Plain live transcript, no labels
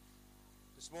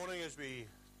This morning, as we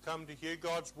come to hear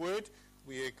God's word,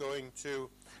 we are going to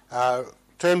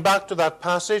turn back to that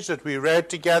passage that we read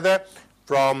together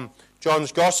from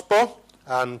John's Gospel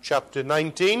and chapter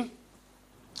 19.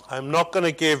 I'm not going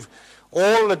to give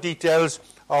all the details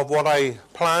of what I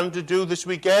plan to do this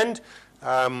weekend.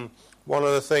 One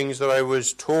of the things that I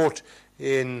was taught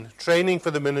in training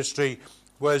for the ministry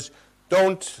was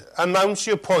don't announce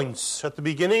your points at the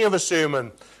beginning of a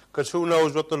sermon, because who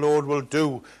knows what the Lord will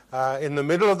do in the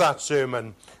middle of that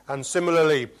sermon. And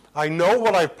similarly, I know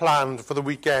what I've planned for the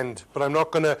weekend, but I'm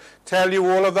not going to tell you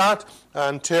all of that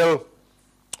until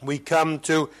we come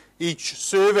to each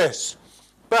service.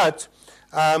 But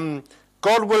God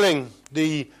willing,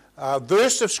 the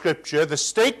verse of Scripture, the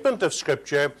statement of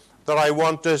Scripture that I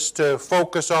want us to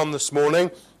focus on this morning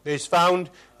is found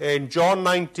in John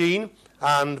 19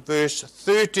 and verse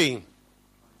 13.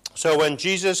 So when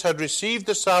Jesus had received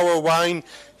the sour wine,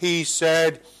 he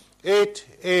said, "It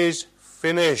is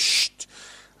finished."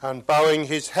 And bowing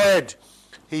his head,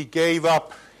 he gave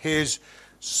up his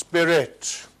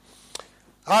spirit.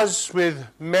 As with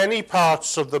many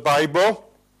parts of the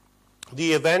Bible,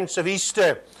 the events of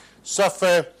Easter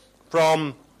suffer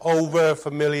from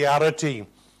over-familiarity.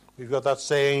 We've got that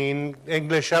saying in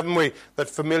English, haven't we? That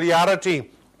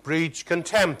familiarity breeds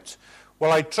contempt.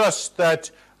 Well, I trust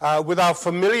that with our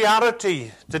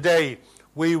familiarity today,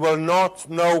 we will not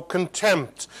know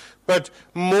contempt. But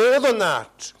more than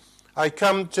that, I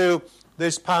come to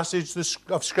this passage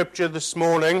of Scripture this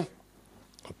morning,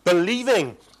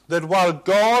 believing that while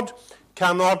God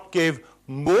cannot give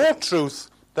more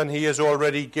truth than he has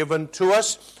already given to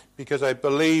us, because I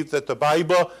believe that the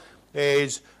Bible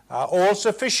is all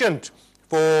sufficient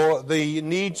for the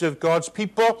needs of God's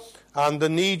people and the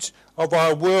needs of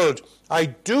our world, I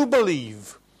do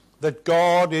believe that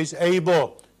God is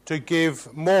able to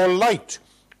give more light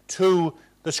to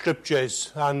the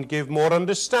Scriptures and give more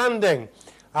understanding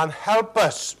and help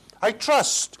us, I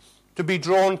trust, to be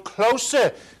drawn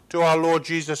closer to our Lord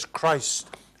Jesus Christ,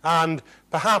 and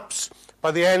perhaps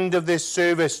by the end of this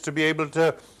service to be able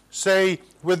to say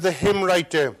with the hymn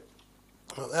writer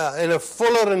in a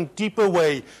fuller and deeper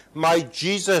way, "My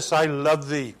Jesus, I love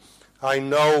thee, I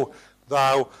know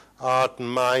thou art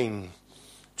mine."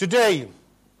 Today,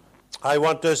 I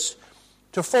want us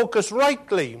to focus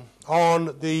rightly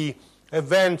on the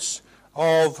events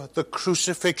of the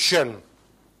crucifixion.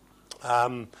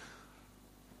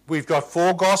 We've got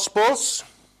 4 Gospels.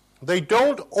 They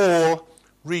don't all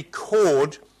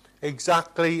record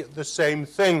exactly the same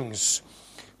things,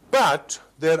 but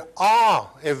there are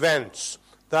events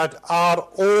that are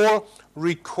all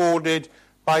recorded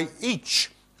by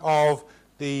each of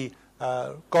the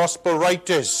Gospel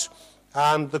writers,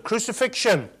 and the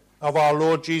crucifixion of our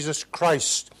Lord Jesus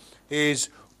Christ is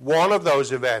one of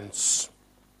those events.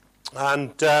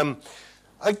 And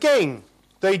again,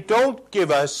 they don't give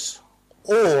us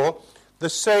all the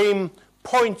same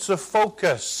points of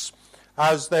focus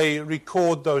as they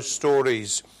record those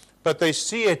stories, but they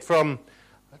see it from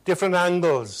different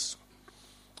angles.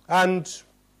 And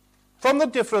from the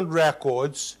different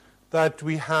records that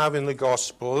we have in the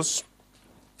Gospels,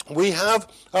 we have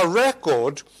a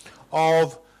record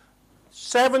of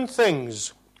 7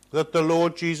 things that the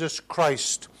Lord Jesus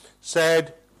Christ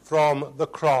said from the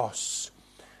cross.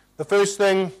 The first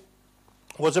thing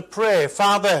was a prayer.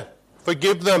 "Father,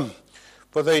 forgive them,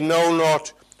 for they know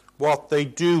not what they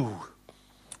do."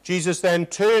 Jesus then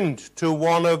turned to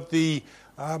one of the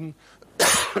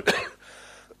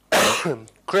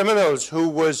criminals who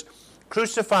was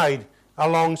crucified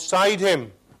alongside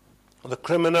him. The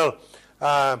criminal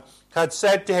had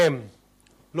said to him,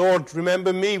 "Lord,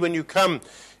 remember me when you come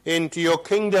into your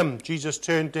kingdom." Jesus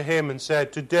turned to him and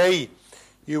said, "Today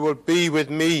you will be with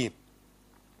me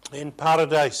in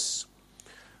paradise."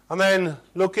 And then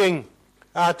looking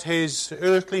at his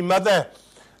earthly mother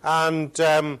and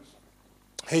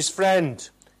his friend,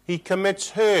 he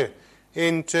commits her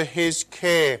into his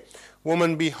care.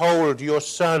 "Woman, behold your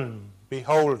son,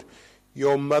 behold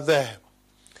your mother."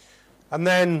 And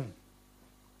then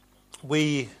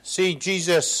we see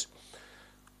Jesus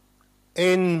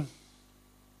in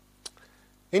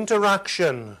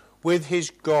interaction with his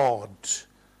God.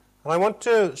 And I want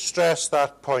to stress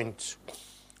that point,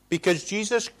 because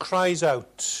Jesus cries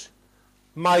out,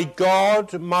 my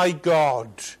God,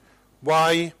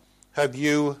 why have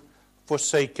you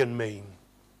forsaken me?"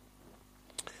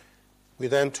 We're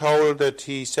then told that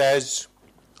he says,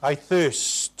 "I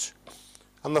thirst."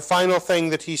 And the final thing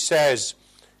that he says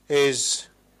is,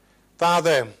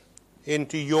 "Father,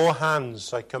 into your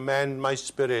hands I commend my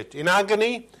spirit." In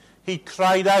agony, he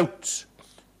cried out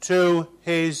to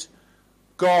his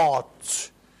God.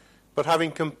 But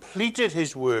having completed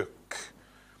his work,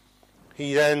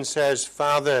 he then says,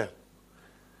 Father,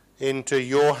 into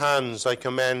your hands I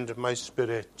commend my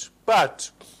spirit. But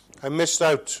I missed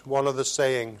out one of the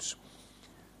sayings.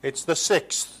 It's the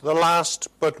sixth, the last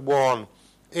but one.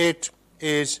 It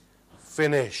is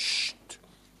finished.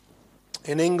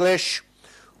 In English,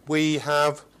 we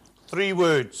have three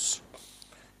words.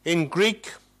 In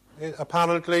Greek,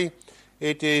 apparently,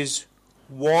 it is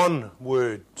one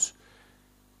word.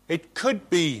 It could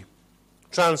be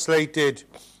translated,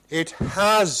 it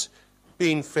has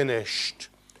been finished.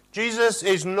 Jesus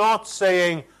is not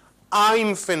saying,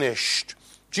 I'm finished.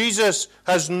 Jesus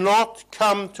has not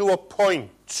come to a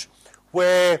point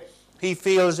where he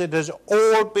feels it has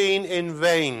all been in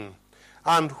vain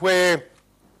and where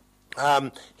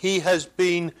he has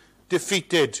been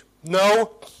defeated.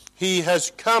 No, he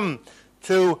has come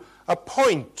to a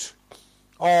point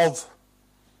of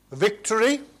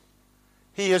victory.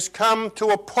 He has come to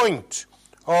a point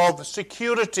of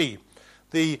security.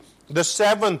 The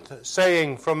seventh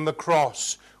saying from the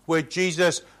cross, where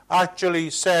Jesus actually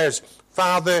says,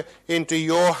 Father, into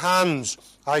your hands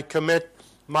I commit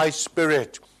my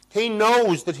spirit. He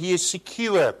knows that he is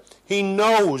secure. He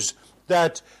knows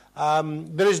that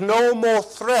there is no more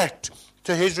threat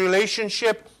to his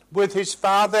relationship with his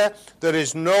Father. There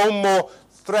is no more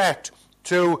threat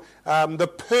to the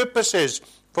purposes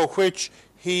for which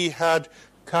he had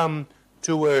come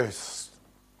to earth.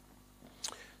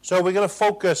 So we're going to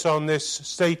focus on this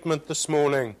statement this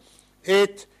morning.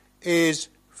 It is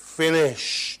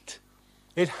finished.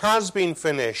 It has been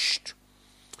finished.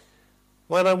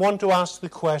 Well, I want to ask the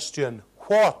question,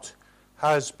 what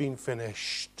has been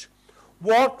finished?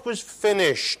 What was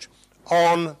finished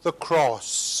on the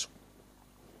cross?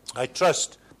 I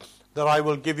trust that I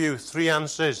will give you three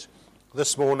answers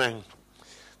this morning.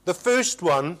 The first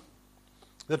one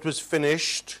that was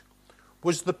finished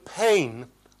was the pain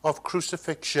of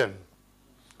crucifixion.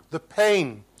 The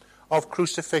pain of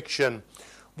crucifixion.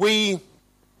 We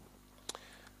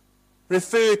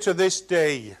refer to this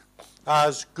day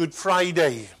as Good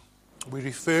Friday. We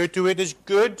refer to it as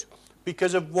good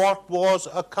because of what was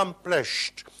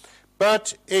accomplished.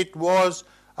 But it was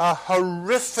a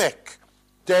horrific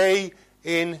day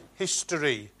in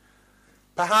history.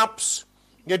 Perhaps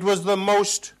it was the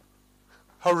most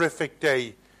horrific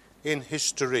day in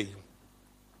history.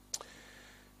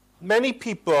 Many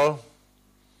people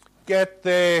get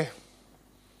their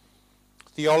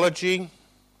theology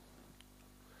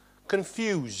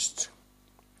confused.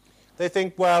 They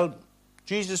think, well,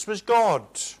 Jesus was God.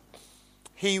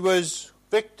 He was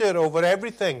victor over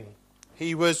everything.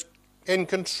 He was in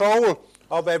control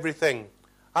of everything.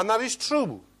 And that is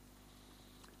true.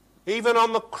 Even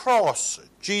on the cross,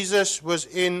 Jesus was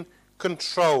in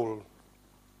control.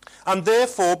 And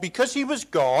therefore, because he was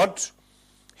God,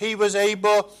 he was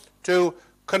able to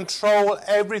control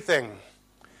everything.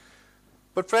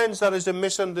 But friends, that is a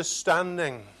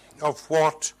misunderstanding of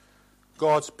what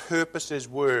God's purposes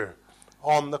were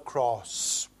on the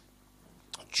cross.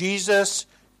 Jesus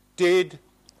did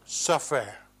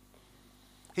suffer.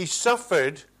 He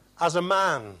suffered as a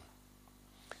man.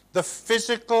 The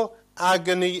physical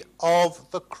agony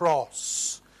of the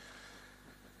cross,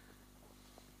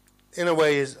 in a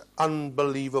way, is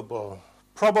unbelievable.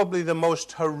 Probably the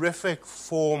most horrific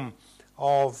form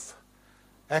of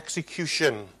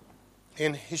execution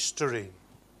in history.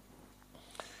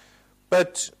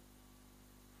 But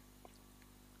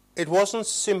it wasn't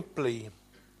simply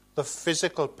the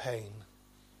physical pain.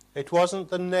 It wasn't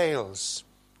the nails.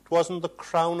 It wasn't the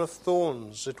crown of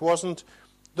thorns. It wasn't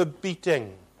the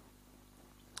beating.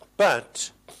 But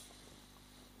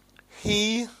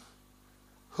he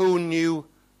who knew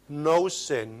no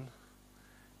sin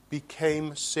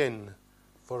became sin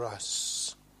for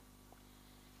us.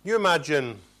 You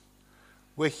imagine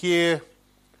we're here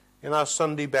in our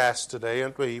Sunday best today,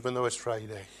 aren't we, even though it's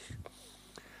Friday?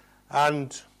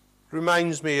 And it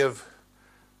reminds me of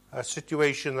a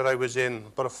situation that I was in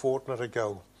about a fortnight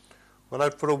ago. Went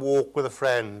out for a walk with a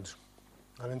friend,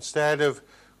 and instead of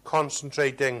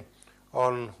concentrating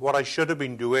on what I should have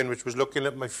been doing, which was looking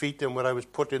at my feet and where I was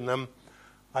putting them,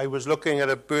 I was looking at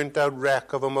a burnt-out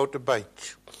wreck of a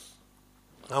motorbike.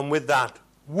 And with that,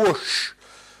 whoosh,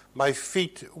 my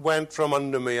feet went from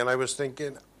under me, and I was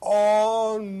thinking,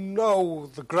 oh no,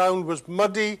 the ground was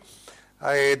muddy,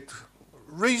 I had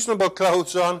reasonable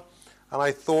clothes on, and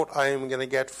I thought I am going to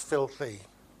get filthy.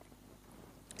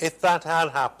 If that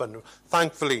had happened,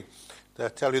 thankfully, to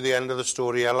tell you the end of the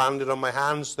story, I landed on my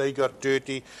hands, they got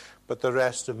dirty, but the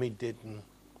rest of me didn't.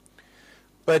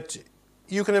 But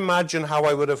you can imagine how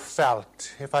I would have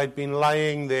felt if I'd been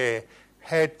lying there,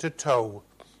 head to toe,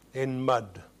 in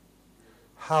mud,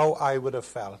 how I would have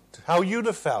felt, how you'd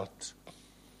have felt.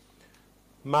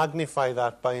 Magnify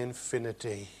that by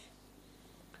infinity.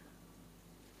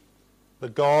 The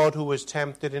God who was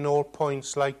tempted in all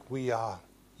points like we are,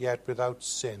 yet without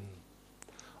sin,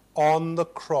 on the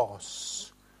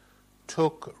cross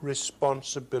took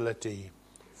responsibility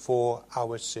for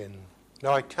our sin.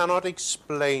 Now, I cannot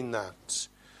explain that,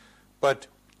 but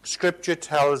Scripture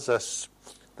tells us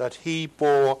that he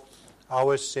bore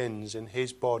our sins in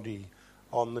his body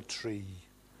on the tree.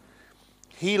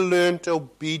 He learnt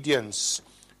obedience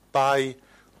by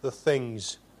the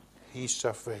things he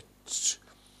suffered.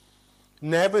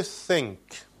 Never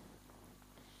think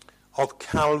of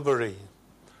Calvary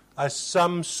as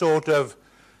some sort of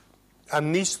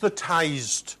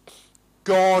anesthetized,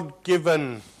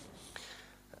 God-given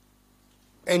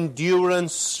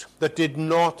endurance that did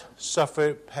not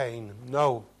suffer pain.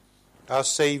 No, our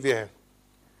Saviour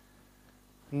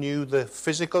knew the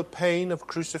physical pain of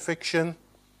crucifixion.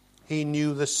 He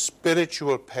knew the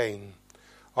spiritual pain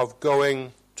of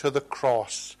going to the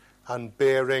cross and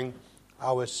bearing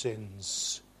our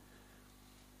sins.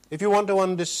 If you want to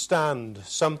understand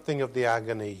something of the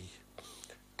agony,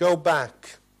 go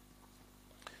back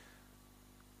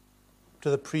to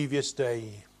the previous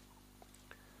day.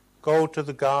 Go to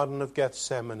the Garden of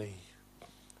Gethsemane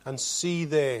and see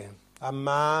there a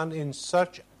man in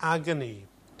such agony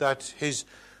that his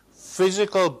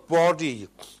physical body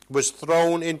was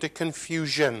thrown into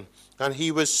confusion and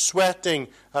he was sweating,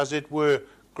 as it were,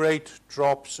 great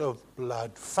drops of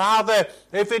blood. Father,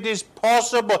 if it is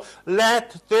possible,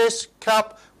 let this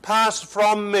cup pass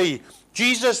from me.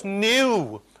 Jesus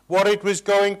knew what it was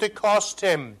going to cost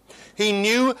him. He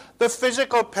knew the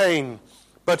physical pain,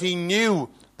 but he knew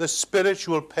the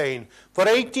spiritual pain. For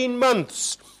 18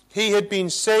 months, he had been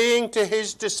saying to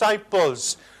his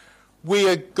disciples, we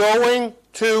are going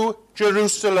to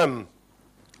Jerusalem.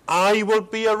 I will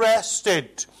be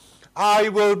arrested. I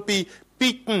will be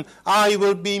beaten. I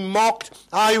will be mocked.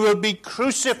 I will be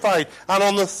crucified. And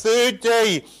on the third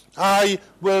day, I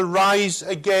will rise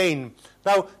again.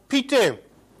 Now, Peter,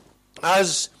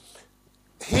 as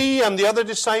he and the other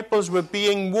disciples were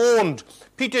being warned,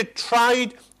 Peter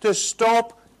tried to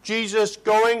stop Jesus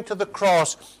going to the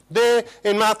cross. There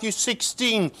in Matthew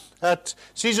 16 at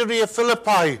Caesarea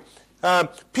Philippi,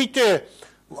 Peter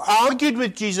argued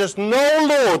with Jesus, no,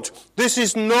 Lord, this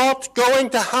is not going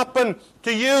to happen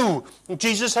to you. And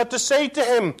Jesus had to say to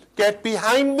him, get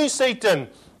behind me, Satan.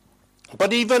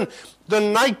 But even the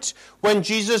night when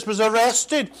Jesus was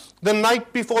arrested, the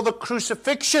night before the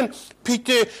crucifixion,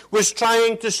 Peter was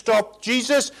trying to stop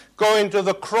Jesus going to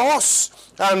the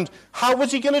cross. And how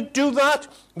was he going to do that?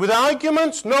 With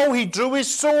arguments? No, he drew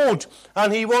his sword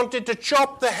and he wanted to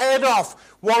chop the head off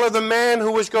one of the men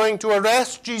who was going to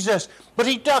arrest Jesus. But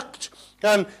he ducked,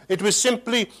 and it was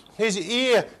simply his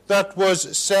ear that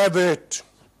was severed.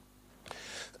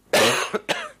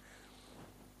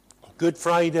 Good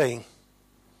Friday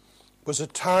was a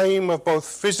time of both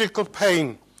physical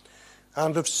pain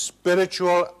and of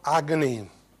spiritual agony.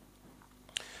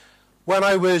 When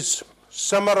I was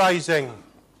summarizing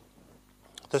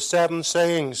the 7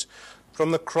 sayings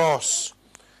from the cross,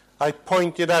 I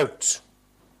pointed out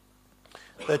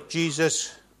that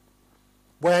Jesus,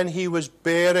 when he was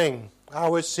bearing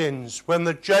our sins, when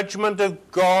the judgment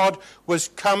of God was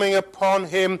coming upon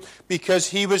him because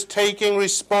he was taking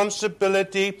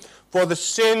responsibility for the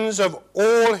sins of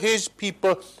all his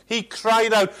people, he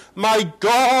cried out, my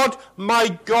God,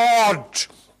 my God.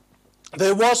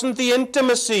 There wasn't the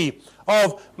intimacy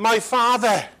of my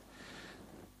Father.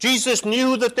 Jesus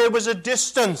knew that there was a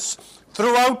distance.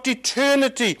 Throughout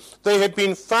eternity, they had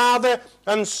been father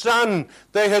and son.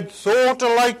 They had thought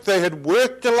alike, they had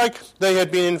worked alike, they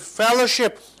had been in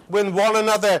fellowship with one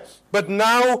another. But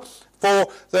now, for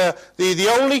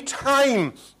the only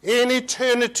time in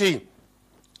eternity,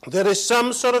 there is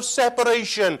some sort of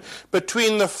separation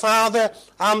between the Father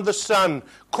and the Son.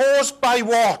 Caused by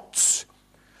what?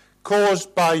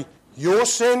 Caused by your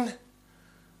sin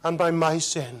and by my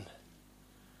sin.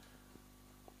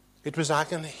 It was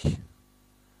agony.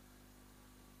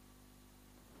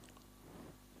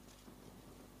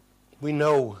 We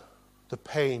know the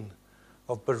pain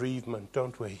of bereavement,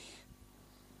 don't we?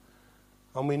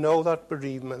 And we know that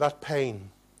bereavement, that pain,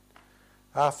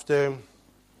 after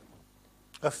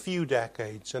a few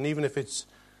decades, and even if it's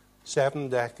 7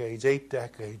 decades, 8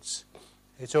 decades,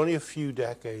 it's only a few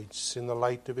decades in the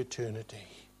light of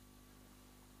eternity.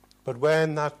 But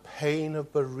when that pain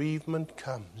of bereavement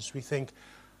comes, we think,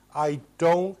 I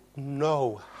don't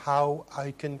know how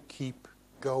I can keep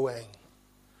going.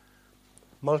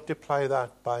 Multiply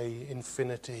that by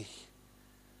infinity.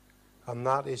 And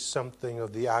that is something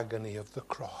of the agony of the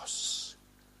cross.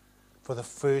 For the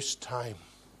first time,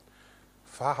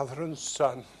 Father and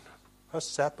Son are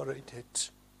separated.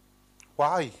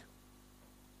 Why?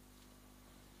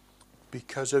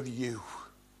 Because of you,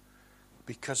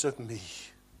 because of me,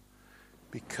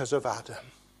 because of Adam.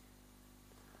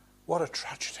 What a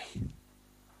tragedy.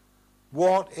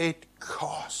 What it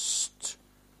cost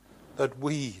that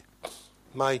we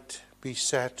might be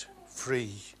set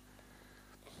free.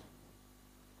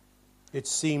 It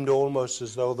seemed almost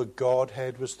as though the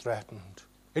Godhead was threatened.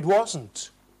 It wasn't.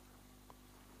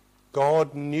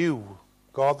 God knew,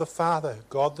 God the Father,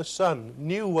 God the Son,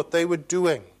 knew what they were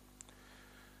doing.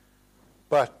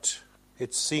 But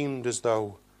it seemed as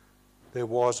though there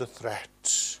was a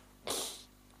threat.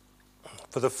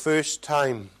 For the first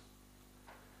time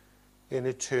in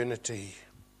eternity,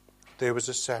 there was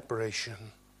a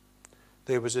separation.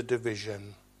 There was a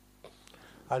division.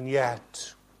 And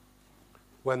yet,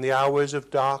 when the hours of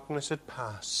darkness had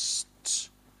passed,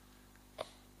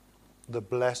 the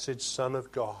blessed Son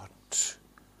of God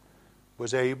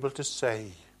was able to say,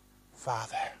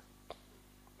 Father,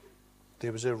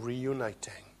 there was a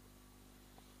reuniting.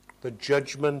 The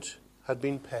judgment had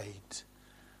been paid.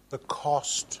 The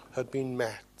cost had been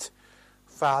met.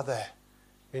 Father,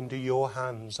 into your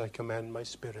hands I commend my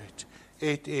spirit.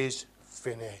 It is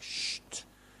finished.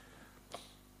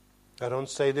 I don't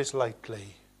say this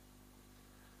lightly,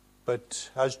 but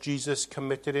as Jesus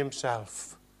committed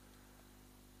himself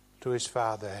to his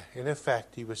Father, in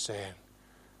effect he was saying,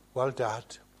 well,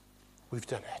 Dad, we've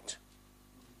done it.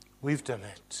 We've done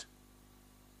it.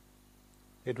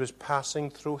 It was passing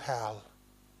through hell,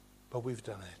 but we've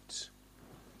done it.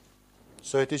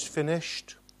 So it is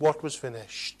finished. What was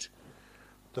finished?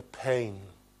 The pain,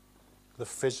 the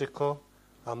physical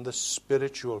and the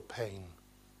spiritual pain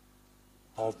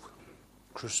of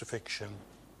crucifixion,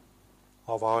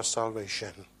 of our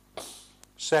salvation.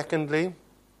 Secondly,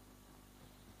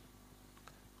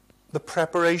 the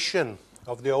preparation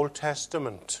of the Old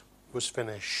Testament was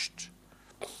finished,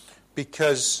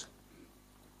 because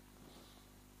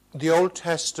the Old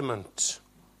Testament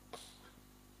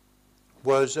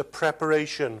was a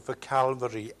preparation for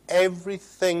Calvary.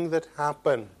 Everything that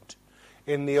happened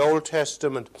in the Old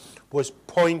Testament was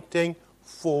pointing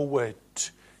forward.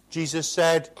 Jesus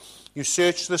said, you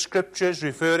search the Scriptures,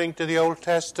 referring to the Old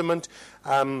Testament,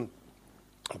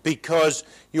 because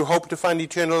you hope to find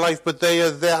eternal life, but they are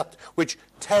that which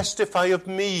testify of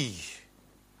me.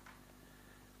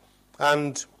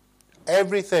 And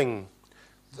everything,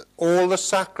 all the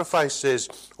sacrifices,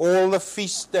 all the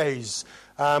feast days,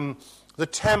 the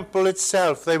temple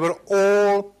itself, they were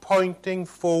all pointing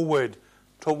forward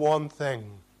to one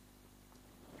thing: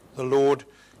 the Lord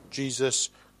Jesus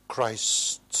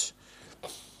Christ.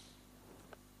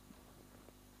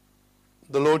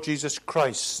 The Lord Jesus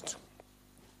Christ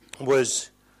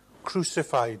was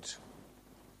crucified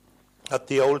at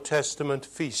the Old Testament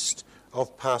feast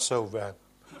of Passover.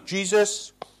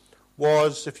 Jesus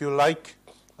was, if you like,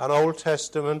 an Old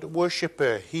Testament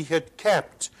worshipper. He had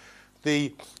kept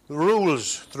the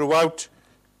rules throughout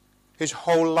his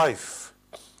whole life.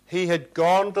 He had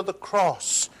gone to the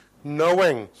cross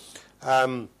knowing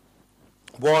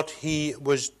what he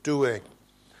was doing.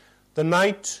 The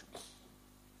night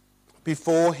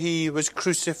before he was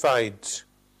crucified,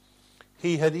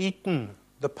 he had eaten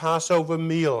the Passover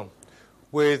meal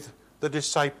with the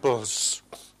disciples.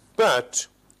 But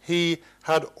he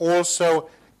had also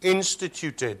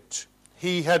instituted,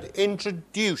 he had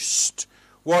introduced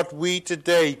what we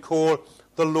today call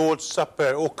the Lord's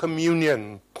Supper or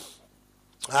communion.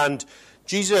 And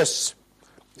Jesus,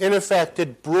 in effect,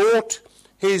 had brought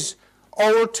his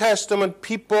Old Testament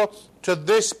people to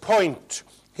this point.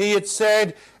 He had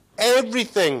said,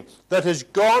 everything that has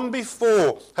gone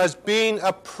before has been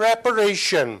a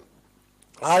preparation.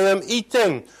 I am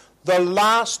eating the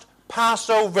last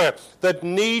Passover that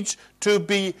needs to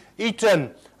be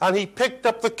eaten. And he picked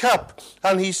up the cup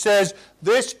and he says,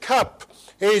 this cup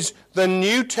is the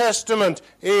New Testament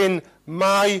in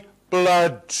my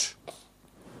blood.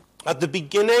 At the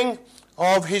beginning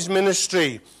of his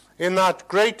ministry, in that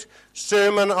great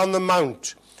Sermon on the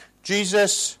Mount,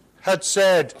 Jesus had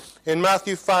said in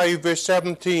Matthew 5 verse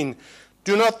 17,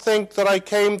 do not think that I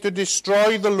came to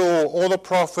destroy the law or the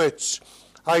prophets.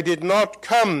 I did not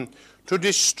come to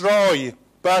destroy,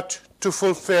 but to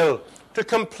fulfill, to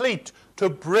complete, to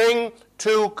bring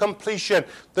to completion.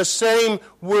 The same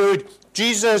word.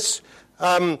 Jesus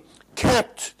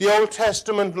kept the Old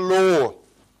Testament law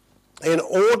in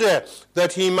order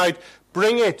that he might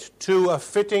bring it to a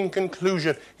fitting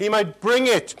conclusion. He might bring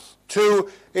it to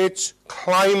its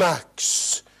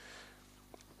climax.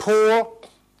 Paul,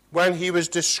 when he was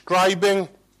describing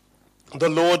the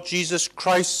Lord Jesus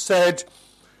Christ, said,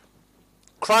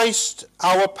 Christ,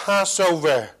 our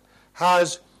Passover,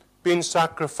 has been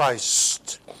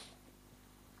sacrificed.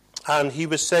 And he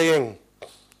was saying,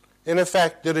 in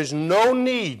effect, there is no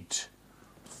need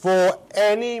for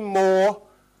any more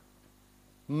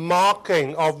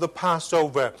marking of the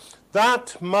Passover.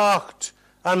 That marked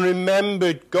and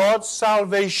remembered God's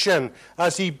salvation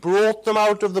as he brought them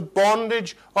out of the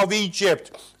bondage of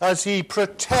Egypt, as he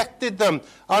protected them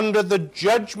under the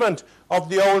judgment of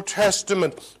the Old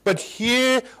Testament. But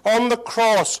here on the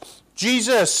cross,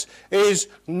 Jesus is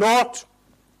not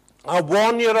a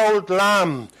one-year-old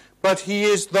lamb, but he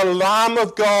is the Lamb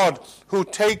of God who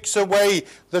takes away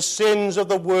the sins of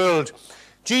the world.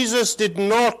 Jesus did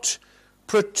not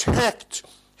protect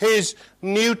his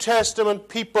New Testament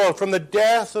people from the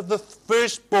death of the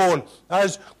firstborn,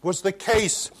 as was the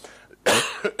case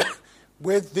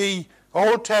with the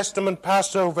Old Testament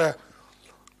Passover,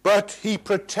 but he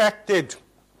protected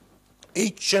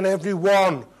each and every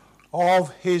one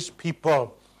of his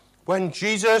people. When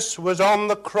Jesus was on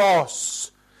the cross,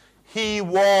 he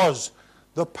was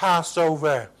the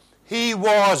Passover. He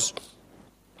was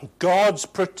God's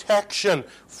protection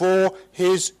for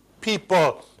his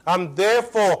people. And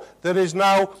therefore, there is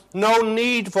now no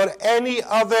need for any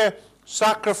other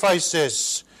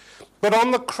sacrifices. But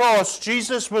on the cross,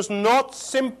 Jesus was not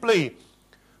simply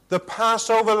the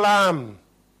Passover lamb.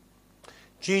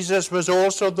 Jesus was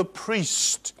also the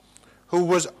priest who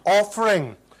was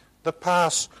offering the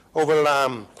Passover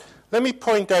lamb. Let me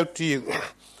point out to you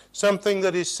something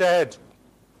that is said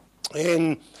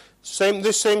in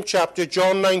this same chapter,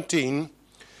 John 19.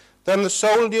 Then the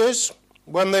soldiers,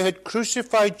 when they had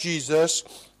crucified Jesus,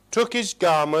 took his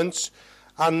garments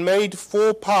and made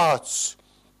 4 parts,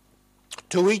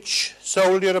 to each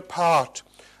soldier a part,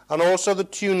 and also the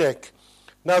tunic.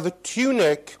 Now the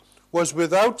tunic was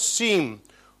without seam,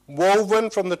 woven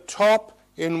from the top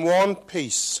in one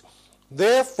piece.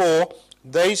 Therefore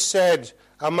they said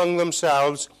among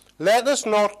themselves, Let us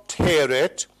not tear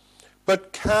it,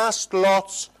 but cast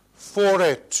lots for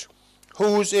it,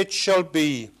 whose it shall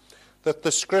be, that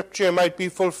the scripture might be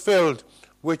fulfilled,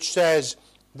 which says,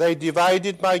 They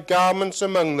divided my garments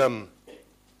among them,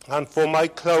 and for my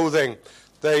clothing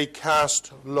they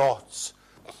cast lots.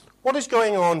 What is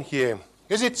going on here?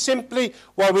 Is it simply,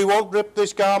 well, we won't rip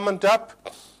this garment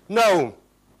up? No.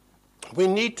 We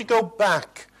need to go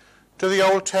back to the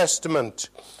Old Testament.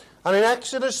 And in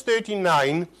Exodus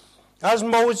 39, as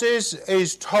Moses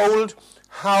is told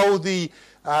how the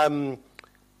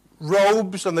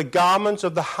robes and the garments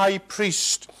of the high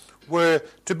priest were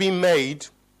to be made,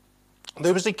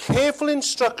 there was a careful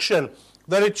instruction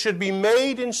that it should be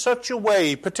made in such a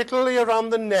way, particularly around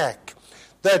the neck,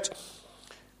 that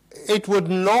it would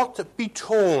not be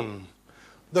torn.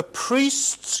 The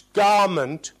priest's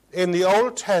garment in the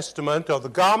Old Testament, or the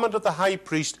garment of the high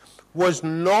priest, was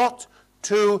not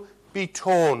to be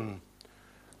torn.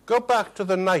 Go back to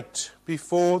the night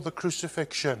before the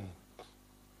crucifixion.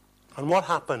 And what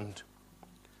happened?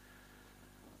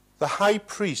 The high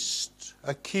priest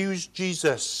accused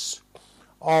Jesus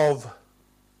of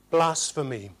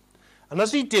blasphemy. And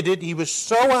as he did it, he was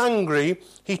so angry,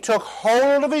 he took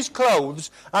hold of his clothes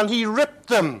and he ripped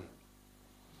them.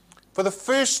 For the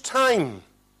first time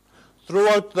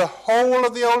throughout the whole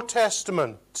of the Old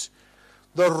Testament,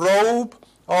 the robe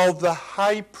of the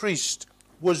high priest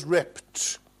was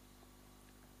ripped.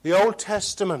 The Old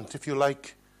Testament, if you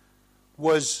like,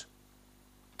 was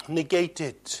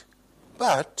negated.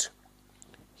 But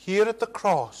here at the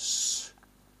cross,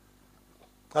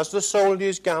 as the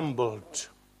soldiers gambled,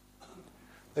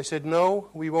 they said, no,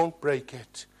 we won't break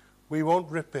it. We won't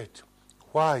rip it.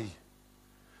 Why?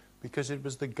 Because it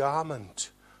was the garment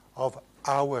of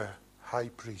our high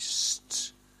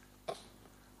priest.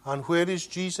 And where is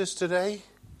Jesus today?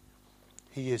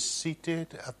 He is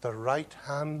seated at the right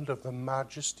hand of the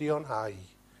Majesty on high.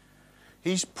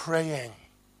 He's praying.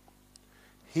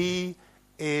 He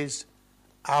is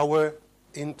our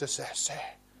intercessor.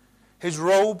 His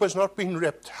robe has not been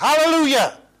ripped.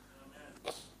 Hallelujah!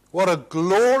 Amen. What a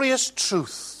glorious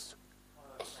truth.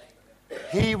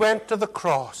 He went to the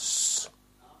cross,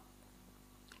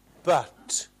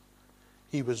 but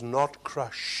he was not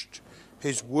crushed.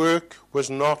 His work was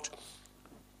not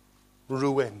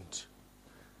ruined.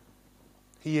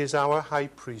 He is our high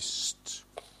priest.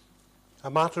 A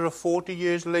matter of 40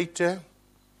 years later,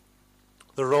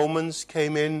 the Romans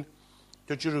came in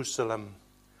to Jerusalem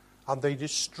and they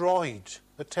destroyed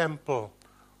the temple.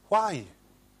 Why?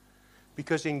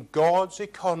 Because in God's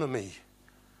economy,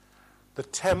 the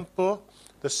temple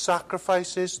the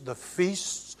sacrifices, the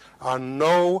feasts are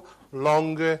no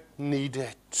longer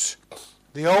needed.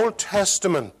 The Old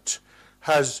Testament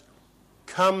has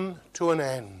come to an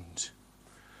end.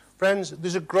 Friends,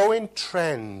 there's a growing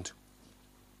trend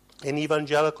in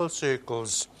evangelical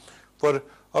circles for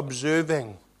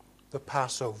observing the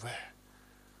Passover.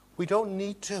 We don't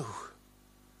need to.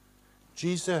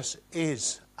 Jesus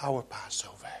is our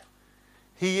Passover.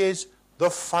 He is the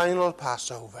final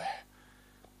Passover.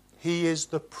 He is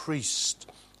the priest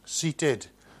seated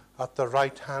at the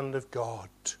right hand of God.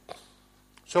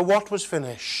 So what was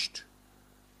finished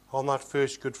on that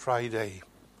first Good Friday?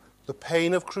 The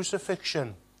pain of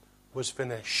crucifixion was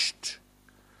finished.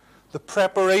 The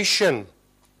preparation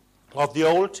of the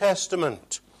Old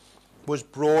Testament was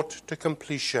brought to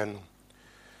completion.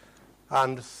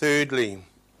 And thirdly,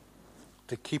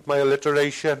 to keep my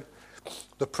alliteration,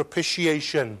 the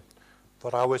propitiation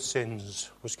for our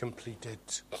sins was completed.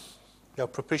 Now,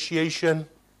 propitiation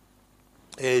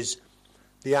is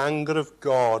the anger of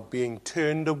God being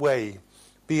turned away,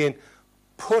 being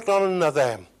put on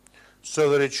another, so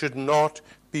that it should not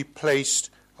be placed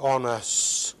on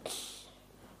us.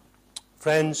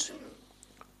 Friends,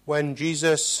 when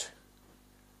Jesus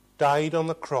died on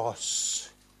the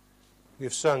cross,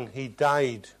 we've sung, he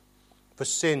died for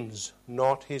sins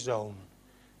not his own.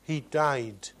 He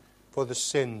died for the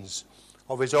sins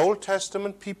of his Old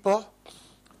Testament people,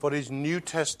 for his New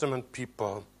Testament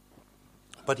people.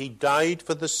 But he died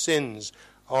for the sins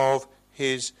of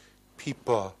his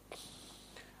people.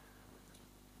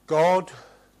 God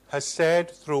has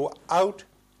said throughout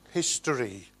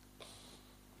history,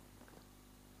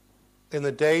 in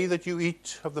the day that you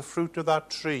eat of the fruit of that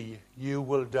tree, you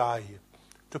will die.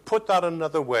 To put that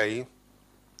another way,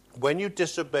 when you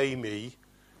disobey me,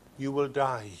 you will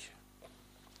die.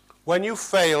 When you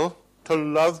fail to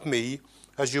love me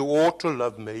as you ought to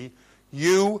love me,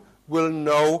 you will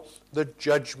know the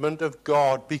judgment of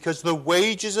God, because the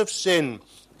wages of sin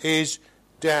is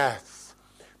death.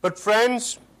 But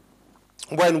friends,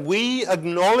 when we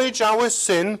acknowledge our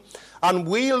sin and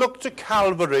we look to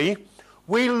Calvary,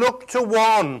 we look to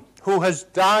one who has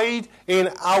died in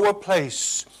our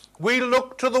place. We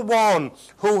look to the one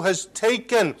who has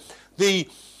taken the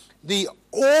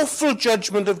awful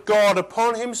judgment of God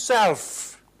upon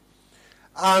himself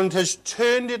and has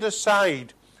turned it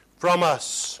aside from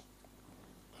us.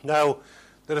 Now,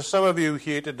 there are some of you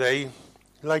here today,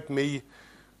 like me,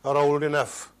 are old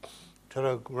enough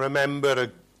to remember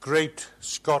a great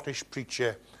Scottish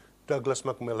preacher, Douglas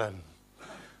Macmillan.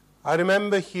 I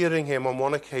remember hearing him on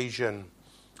one occasion,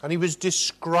 and he was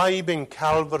describing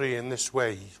Calvary in this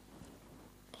way.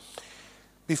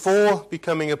 Before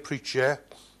becoming a preacher,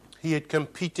 he had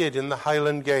competed in the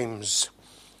Highland Games.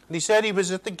 And he said he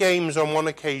was at the Games on one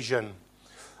occasion,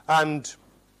 and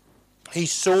he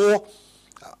saw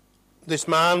this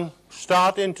man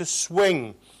starting to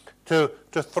swing, to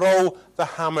throw the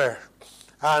hammer.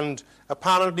 And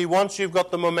apparently once you've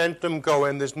got the momentum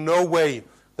going, there's no way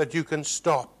that you can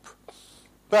stop.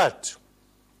 But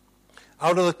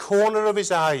out of the corner of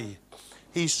his eye,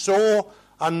 he saw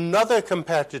another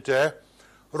competitor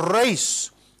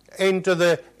race into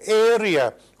the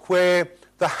area where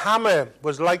the hammer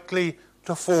was likely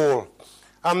to fall.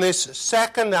 And this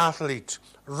second athlete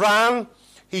ran,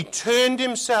 he turned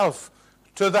himself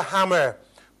to the hammer.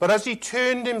 But as he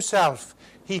turned himself,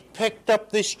 he picked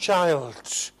up this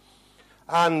child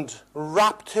and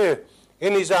wrapped her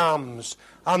in his arms.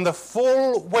 And the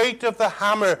full weight of the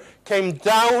hammer came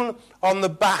down on the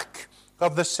back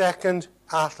of the second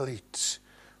athlete.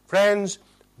 Friends,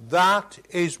 that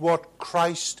is what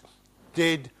Christ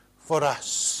did for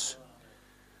us.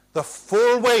 The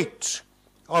full weight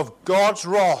of God's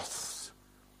wrath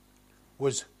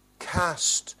was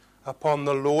cast upon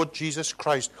the Lord Jesus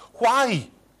Christ. Why?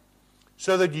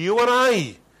 So that you and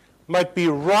I might be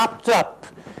wrapped up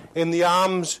in the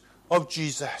arms of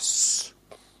Jesus.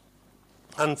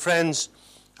 And friends,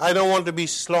 I don't want to be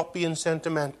sloppy and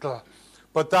sentimental,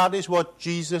 but that is what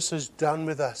Jesus has done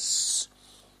with us.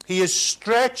 He has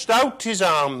stretched out his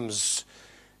arms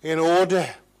in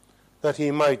order that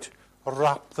he might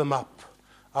wrap them up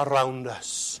around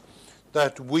us,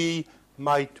 that we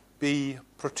might be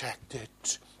protected,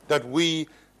 that we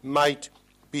might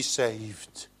be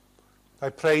saved. I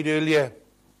prayed earlier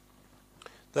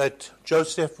that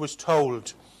Joseph was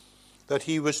told that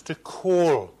he was to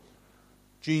call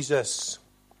Jesus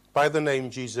by the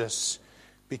name Jesus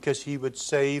because he would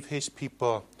save his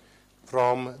people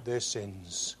from their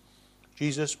sins.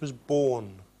 Jesus was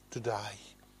born to die.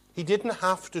 He didn't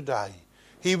have to die.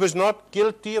 He was not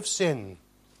guilty of sin,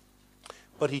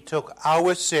 but he took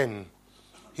our sin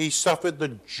he suffered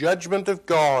the judgment of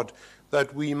God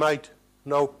that we might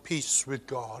know peace with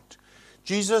God.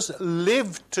 Jesus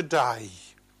lived to die.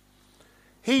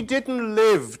 He didn't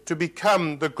live to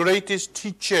become the greatest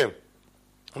teacher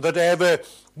that ever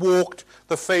walked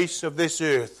the face of this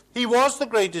earth. He was the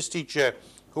greatest teacher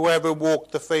who ever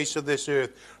walked the face of this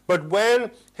earth. But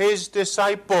when his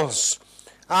disciples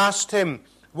asked him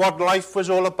what life was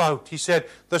all about, he said,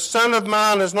 "The Son of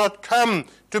Man has not come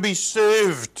to be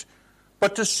served,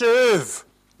 but to serve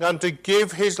and to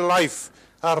give his life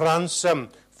a ransom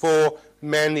for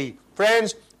many."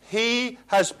 Friends, he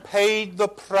has paid the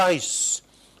price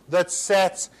that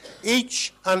sets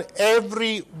each and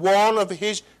every one of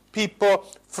his people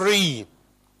free.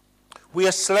 We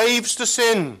are slaves to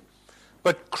sin,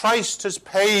 but Christ has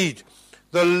paid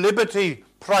the liberty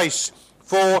price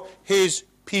for his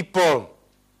people.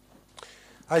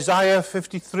 Isaiah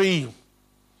 53,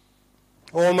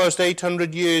 almost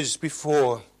 800 years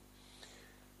before,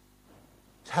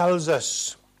 tells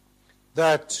us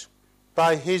that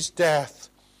by his death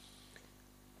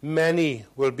many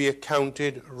will be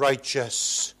accounted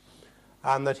righteous,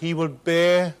 and that he will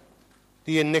bear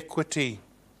the iniquity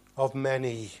of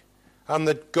many, and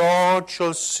that God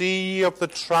shall see of the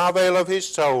travail of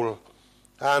his soul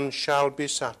and shall be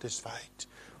satisfied.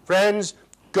 Friends,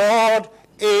 God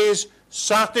is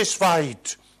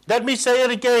satisfied. Let me say it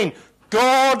again.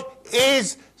 God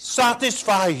is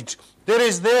satisfied. There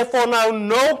is therefore now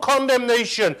no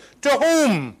condemnation. To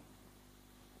whom?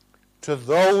 To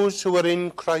those who are in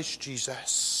Christ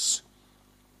Jesus.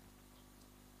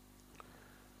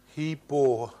 He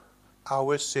bore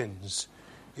our sins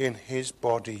in his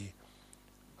body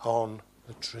on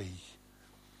the tree.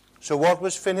 So what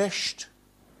was finished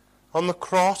on the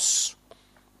cross?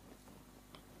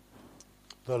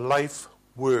 The life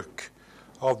work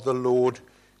of the Lord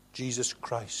Jesus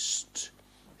Christ.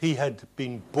 He had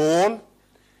been born,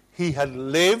 he had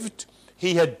lived,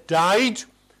 he had died,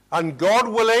 and God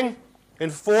willing,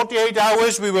 in 48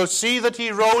 hours we will see that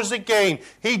he rose again.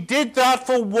 He did that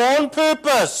for one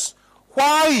purpose.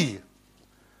 Why?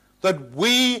 That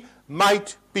we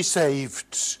might be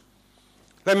saved.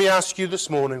 Let me ask you this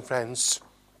morning, friends,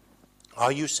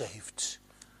 are you saved?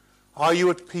 Are you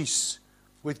at peace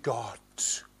with God?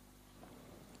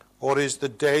 Or is the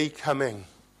day coming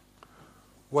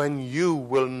when you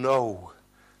will know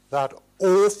that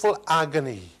awful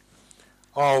agony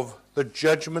of the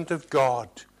judgment of God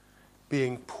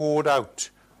being poured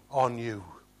out on you?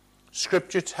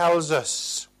 Scripture tells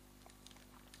us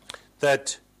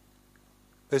that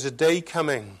there's a day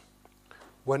coming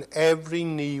when every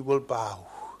knee will bow.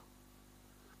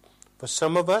 For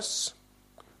some of us,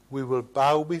 we will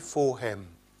bow before him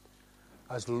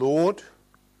as Lord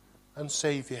and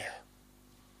Saviour.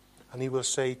 And he will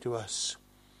say to us,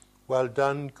 "Well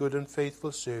done, good and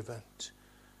faithful servant.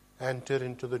 Enter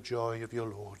into the joy of your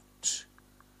Lord."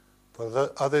 For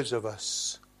the others of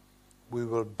us, we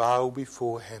will bow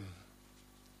before him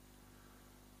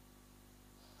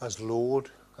as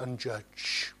Lord and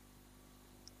Judge.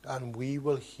 And we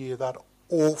will hear that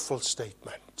awful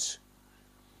statement,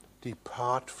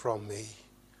 "Depart from me,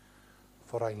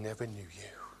 for I never knew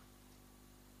you."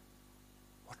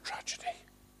 What tragedy.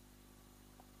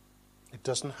 It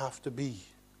doesn't have to be.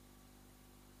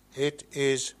 It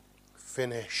is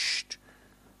finished.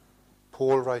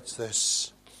 Paul writes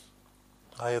this,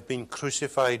 "I have been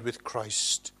crucified with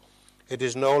Christ. It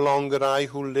is no longer I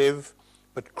who live,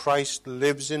 but Christ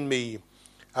lives in me.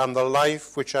 And the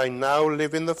life which I now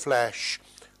live in the flesh,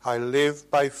 I live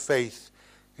by faith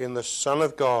in the Son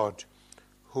of God,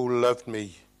 who loved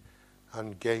me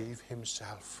and gave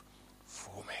himself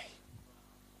for me."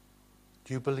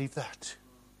 Do you believe that?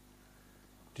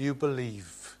 Do you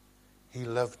believe he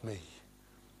loved me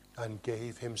and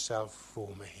gave himself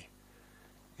for me?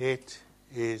 It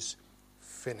is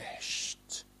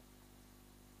finished.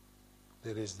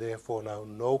 There is therefore now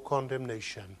no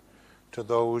condemnation to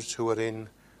those who are in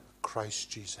Christ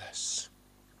Jesus.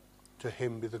 To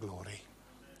him be the glory.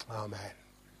 Amen.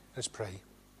 Let's pray.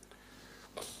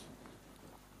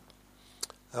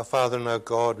 Our Father and our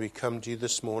God, we come to you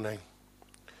this morning,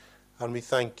 and we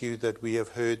thank you that we have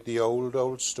heard the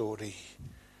old story.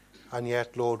 And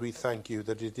yet, Lord, we thank you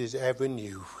that it is ever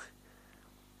new,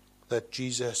 that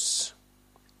Jesus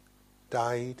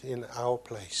died in our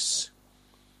place,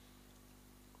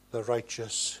 the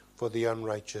righteous for the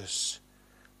unrighteous,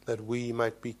 that we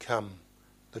might become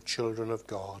the children of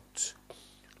God.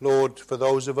 Lord, for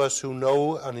those of us who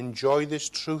know and enjoy this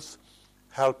truth,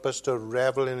 help us to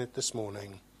revel in it this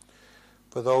morning.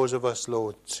 For those of us,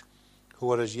 Lord,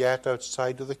 who are as yet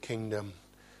outside of the kingdom,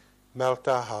 melt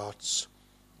our hearts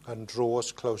and draw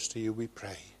us close to you, we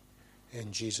pray.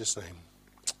 In Jesus' name,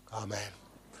 amen.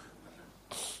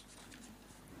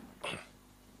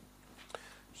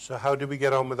 So how did we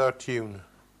get on with our tune?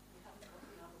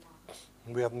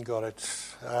 We haven't got it.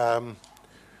 Do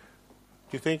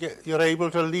you think you're able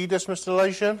to lead us, Mr.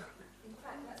 Lyshan? In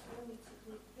fact, that's the only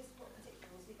this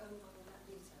particular is the only one in that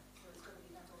meter, so it's going to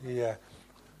be that one. Yeah.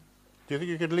 Do you think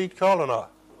you could lead Carl or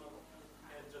not?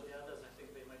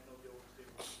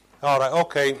 All right,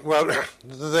 okay. Well,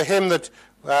 the hymn that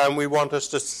we want us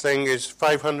to sing is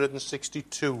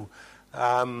 562.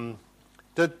 How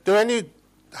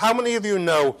many of you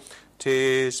know,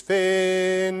 "'Tis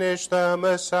finished, the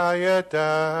Messiah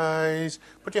dies"?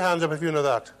 Put your hands up if you know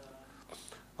that.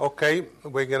 Okay,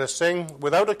 we're going to sing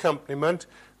without accompaniment.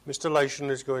 Mr. Lyshan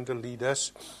is going to lead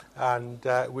us, and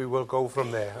we will go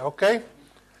from there. Okay?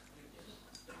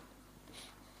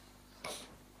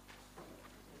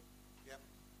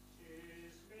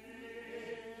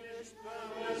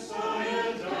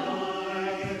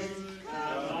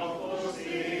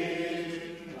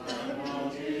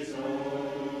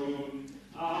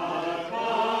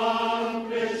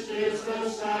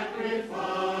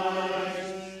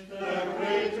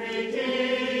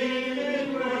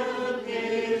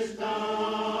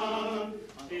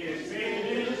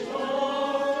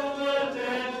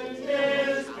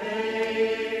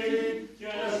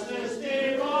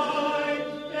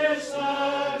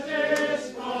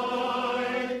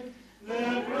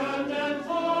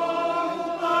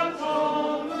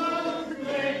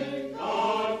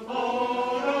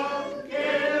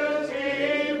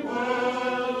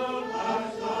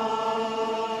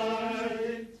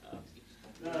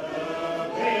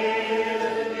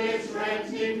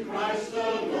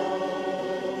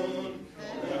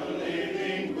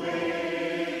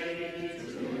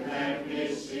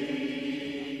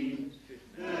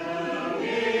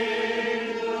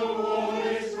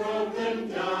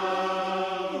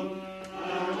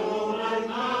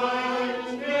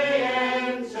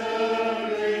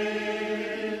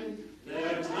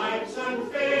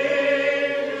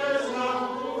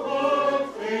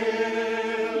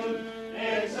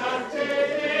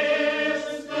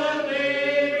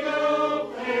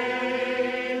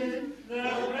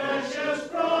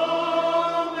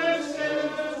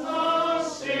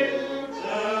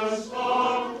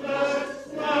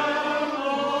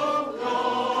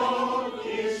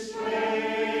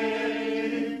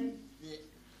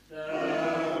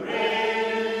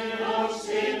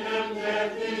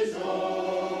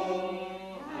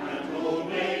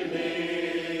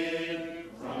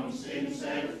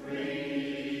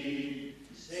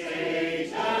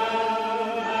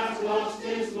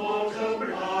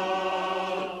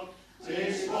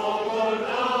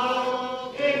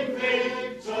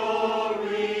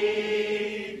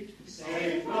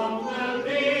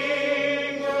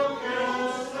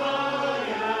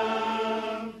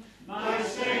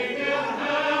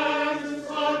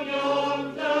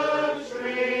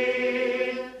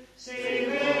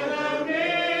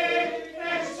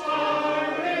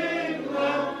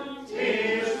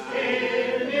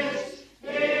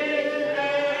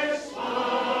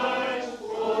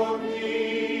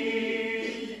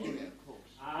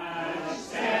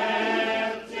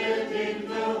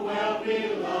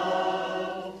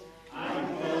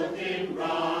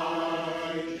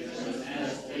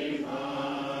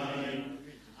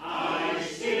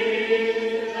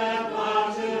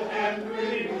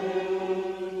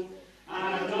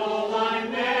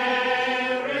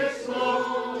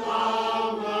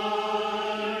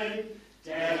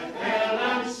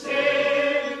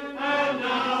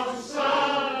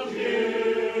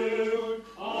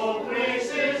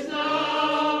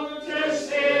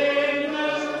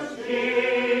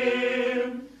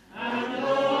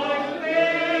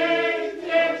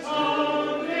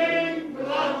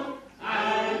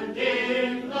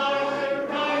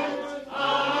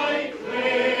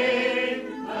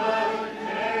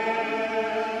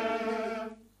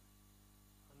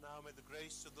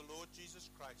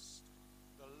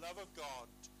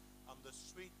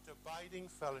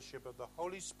 Fellowship of the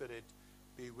Holy Spirit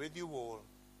be with you all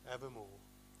evermore.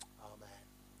 Amen.